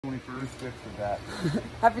21st, good for that.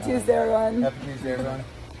 Happy Tuesday, everyone. Happy Tuesday, everyone.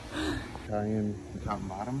 Italian top and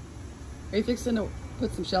bottom. Are you fixing to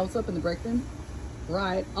put some shelves up in the break room?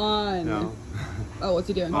 Right on. No. Oh, what's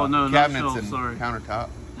he doing? Oh, no, Cabinets shelves, and sorry. countertop.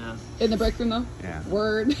 Yeah. In the break room, though? Yeah.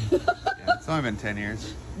 Word. Yeah, it's only been 10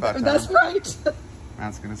 years. About time. That's right.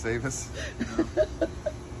 That's going to save us.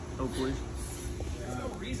 Hopefully.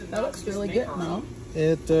 That looks really good, no?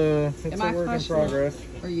 It's a work in flashing? progress.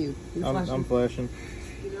 Or you? You're flashing? I'm flashing.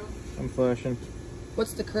 I'm flashing.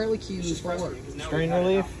 What's the curly cues for? Strain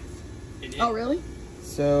relief. Oh, really?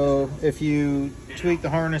 So if you tweak the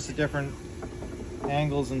harness at different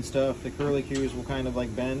angles and stuff, the curly cues will kind of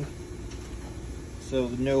like bend. So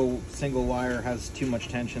no single wire has too much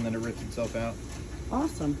tension that it rips itself out.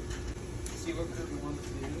 Awesome. See what curve you want to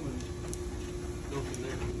do and go from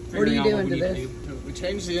there. What are you doing to this? We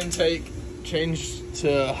changed the intake, changed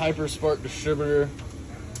to Hyper Spark distributor,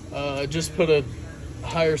 just put a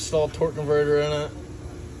higher stall torque converter in it,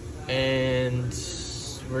 and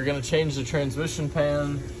we're going to change the transmission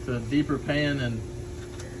pan to a deeper pan and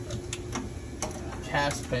a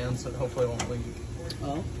cast pan so it hopefully won't leak.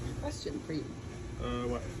 Oh, question for you.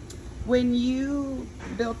 What? When you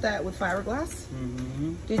built that with fiberglass,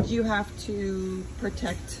 Mm-hmm. did you have to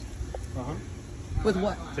protect with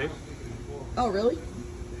what? Tape? Oh, really?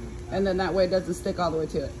 And then that way it doesn't stick all the way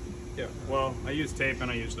to it. Yeah, well, I use tape and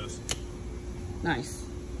I use this. Nice.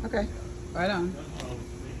 Okay. Right on.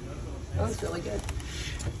 That was really good.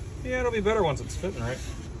 Yeah, it'll be better once it's fitting right.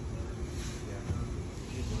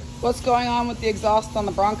 What's going on with the exhaust on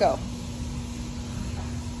the Bronco?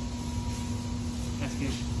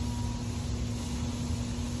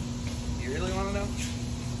 You really want to know?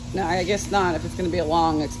 No, I guess not, if it's going to be a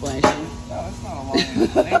long explanation. No, it's not a long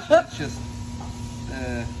explanation. It's just,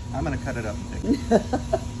 I'm going to cut it up and take it.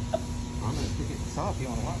 I'm going to pick it off if you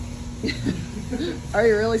want to watch. Are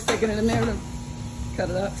you really sticking it in there to cut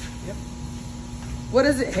it up? Yep. What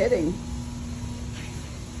is it hitting?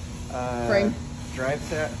 Frame? Drive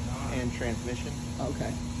set and transmission.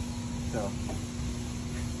 Okay. So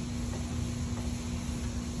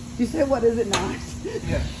You said what is it not?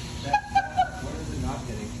 yeah, what is it not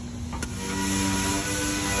hitting?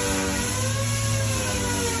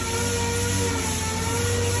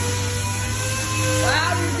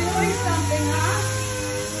 Wow, you're doing something, huh?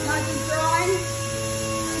 Not just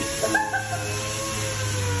drawing?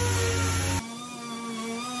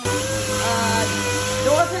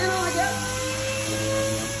 Door panel, I guess?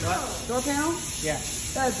 What? Door panel? Yeah.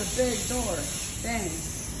 That's a big door. Dang.